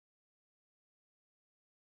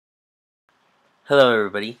Hello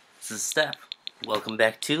everybody, this is Steph. Welcome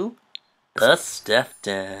back to The Steph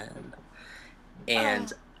Den.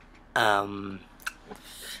 And, we're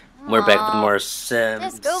back with more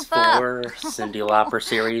Sims 4 Cyndi Lauper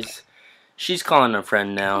series. She's calling a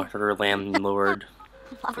friend now, her landlord,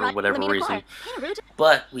 for whatever reason.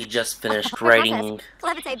 But we just finished writing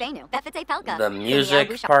the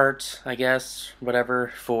music part, I guess,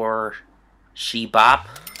 whatever, for She Bop,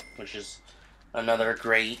 which is another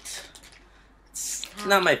great... It's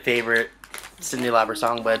not my favorite Cyndi Lauper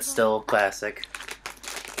song, but it's still classic.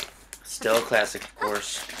 Still a classic, of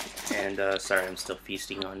course. And, sorry, I'm still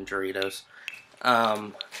feasting on Doritos.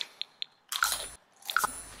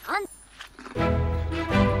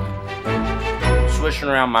 Switching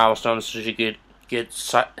around milestones so she could get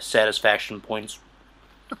satisfaction points.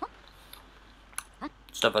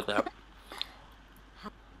 Stuff like that.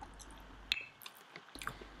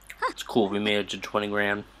 It's cool, we made it to 20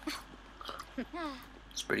 grand.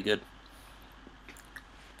 It's pretty good.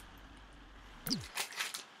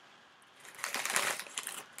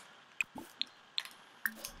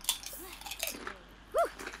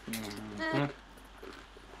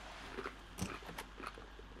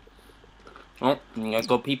 Oh, you gotta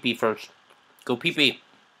go pee-pee first. Go pee-pee.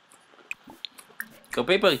 Go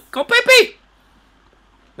pee-pee. Go pee-pee!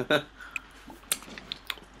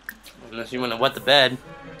 Unless you want to wet the bed.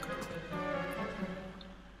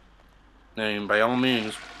 And by all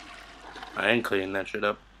means, I ain't cleaning that shit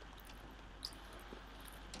up.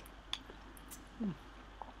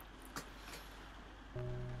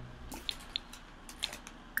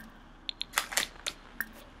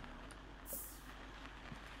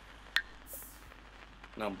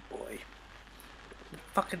 Oh boy.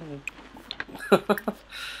 Fucking...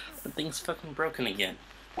 the thing's fucking broken again.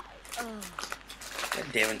 God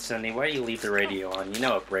damn it, Cindy, why do you leave the radio on? You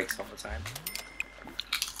know it breaks all the time.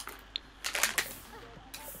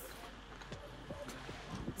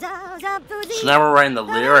 So now we're writing the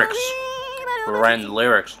lyrics. We're writing the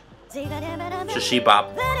lyrics to She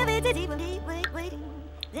Bop.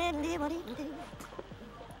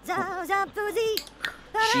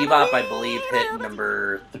 She Bop, I believe, hit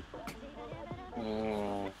number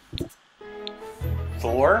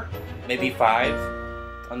 4, maybe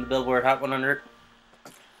 5 on the Billboard Hot 100.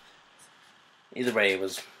 Either way, it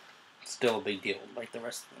was still a big deal, like the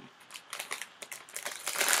rest of them.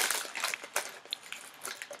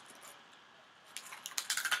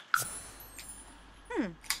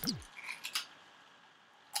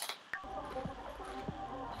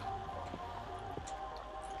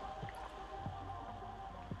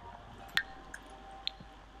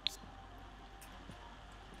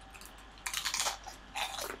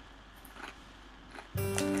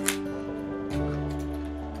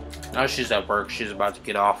 Now she's at work, she's about to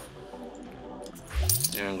get off.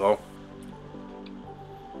 There you go.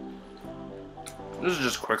 This is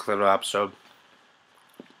just a quick little episode.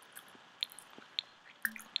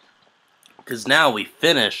 Because now we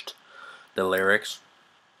finished the lyrics.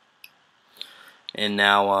 And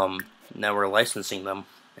now, now we're licensing them.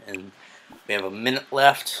 And we have a minute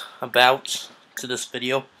left about to this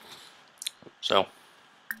video. So,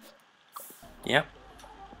 yeah.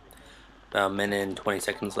 About a minute and 20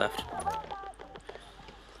 seconds left.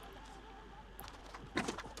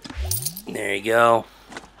 There you go.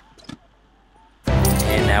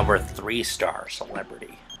 And now we're 3-star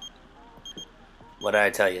celebrity. What did I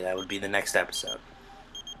tell you? That would be the next episode.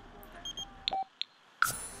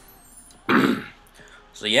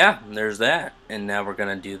 So yeah, there's that. And now we're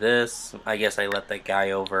gonna do this. I guess I let that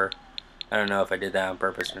guy over. I don't know if I did that on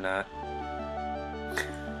purpose or not.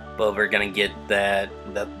 But we're gonna get the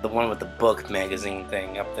one with the book magazine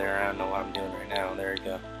thing up there. I don't know what I'm doing right now. There you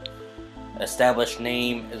go. Established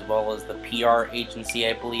name as well as the PR agency,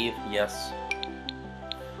 I believe. Yes.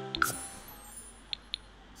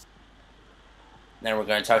 Then we're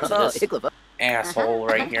gonna talk to this asshole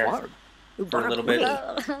right here for a little bit.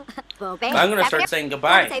 I'm gonna start saying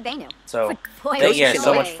goodbye. So thank you guys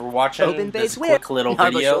so much for watching this quick little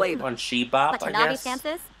video on She Bop, I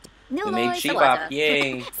guess. We made She Bop,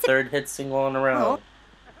 yay! 3rd hit single in a row.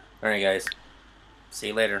 Alright guys, see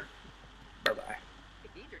you later.